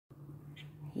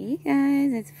Hey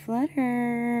guys, it's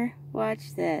Flutter.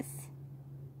 Watch this.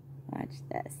 Watch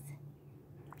this.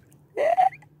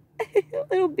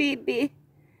 Little baby.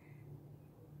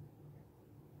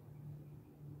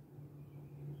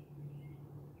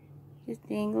 Just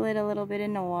dangle it a little bit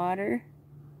in the water.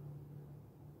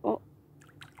 Oh.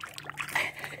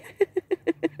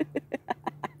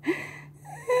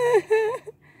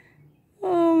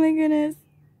 Oh my goodness.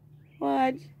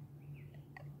 Watch.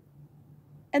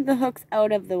 And the hook's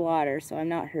out of the water, so I'm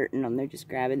not hurting them. They're just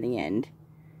grabbing the end.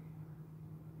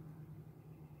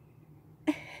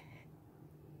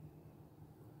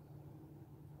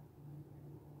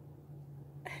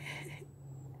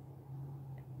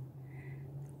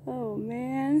 Oh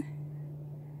man.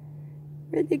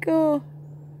 Where'd they go?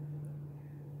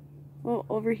 Oh,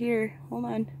 over here. Hold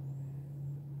on.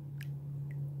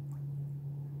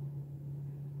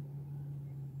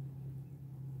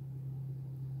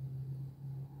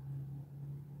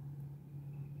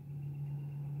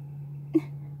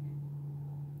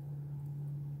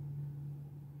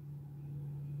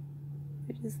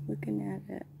 They're just looking at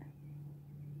it.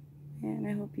 Man,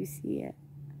 I hope you see it.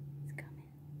 It's coming.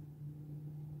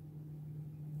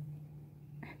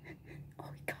 Oh,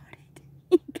 he got it.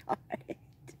 He got it.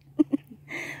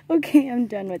 Okay, I'm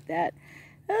done with that.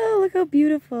 Oh, look how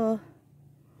beautiful. A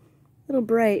little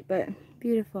bright, but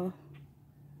beautiful.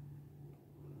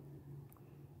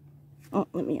 Oh,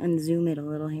 let me unzoom it a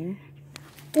little here.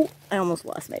 Oh, I almost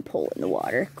lost my pole in the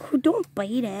water. Don't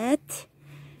bite it.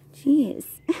 Jeez.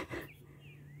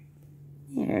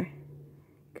 There.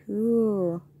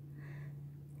 Cool.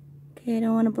 Okay, I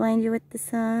don't want to blind you with the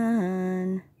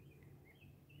sun.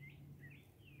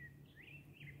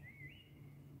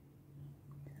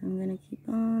 So I'm going to keep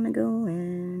on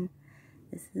going.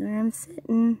 This is where I'm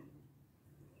sitting.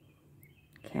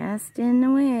 Casting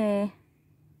away.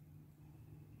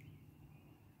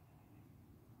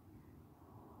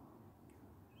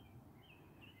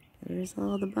 There's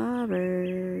all the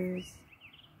bobbers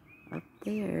up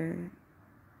there.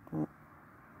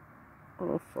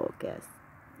 Oh, focus.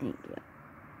 Thank you.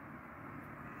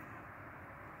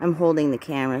 I'm holding the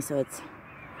camera, so it's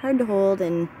hard to hold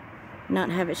and not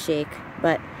have it shake.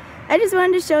 But I just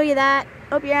wanted to show you that.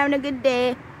 Hope you're having a good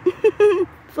day.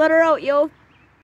 Flutter out, yo.